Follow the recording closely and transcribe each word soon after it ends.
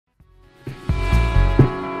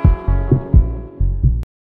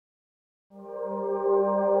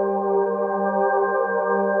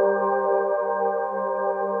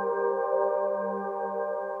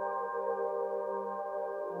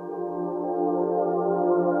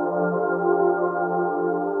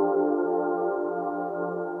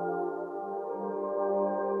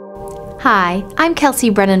Hi, I'm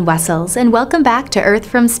Kelsey Brennan-Wessels, and welcome back to Earth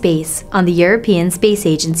from Space on the European Space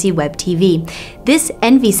Agency Web TV. This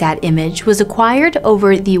Envisat image was acquired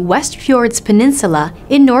over the Westfjords Peninsula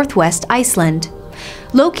in northwest Iceland.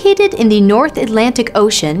 Located in the North Atlantic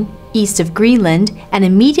Ocean, east of Greenland and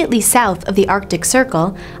immediately south of the Arctic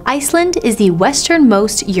Circle, Iceland is the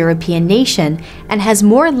westernmost European nation and has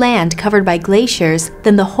more land covered by glaciers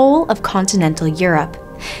than the whole of continental Europe.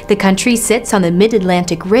 The country sits on the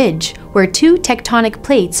mid-Atlantic ridge, where two tectonic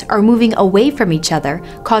plates are moving away from each other,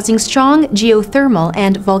 causing strong geothermal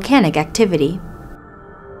and volcanic activity.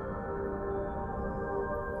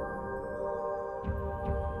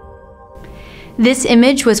 This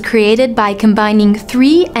image was created by combining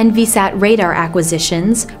three Envisat radar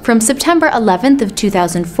acquisitions from September 11th of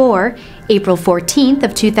 2004, April 14th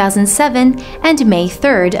of 2007, and May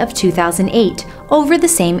 3rd of 2008 over the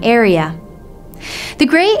same area. The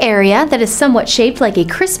gray area that is somewhat shaped like a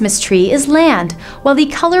Christmas tree is land, while the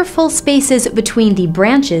colorful spaces between the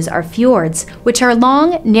branches are fjords, which are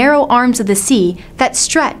long, narrow arms of the sea that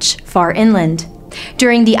stretch far inland.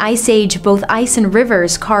 During the Ice Age, both ice and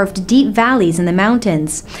rivers carved deep valleys in the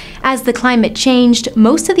mountains. As the climate changed,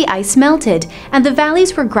 most of the ice melted, and the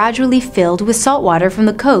valleys were gradually filled with saltwater from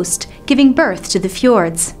the coast, giving birth to the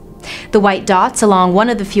fjords. The white dots along one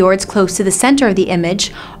of the fjords close to the center of the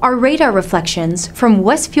image are radar reflections from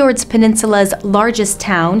Westfjords Peninsula's largest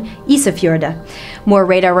town, Iceland. More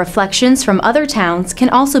radar reflections from other towns can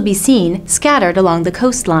also be seen scattered along the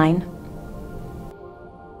coastline.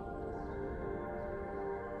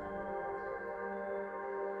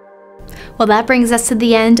 Well, that brings us to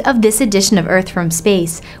the end of this edition of Earth from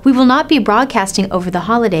Space. We will not be broadcasting over the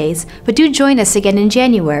holidays, but do join us again in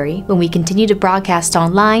January when we continue to broadcast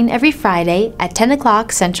online every Friday at 10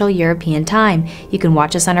 o'clock Central European Time. You can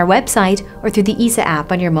watch us on our website or through the ESA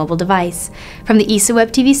app on your mobile device. From the ESA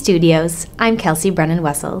Web TV studios, I'm Kelsey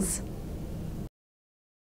Brennan-Wessels.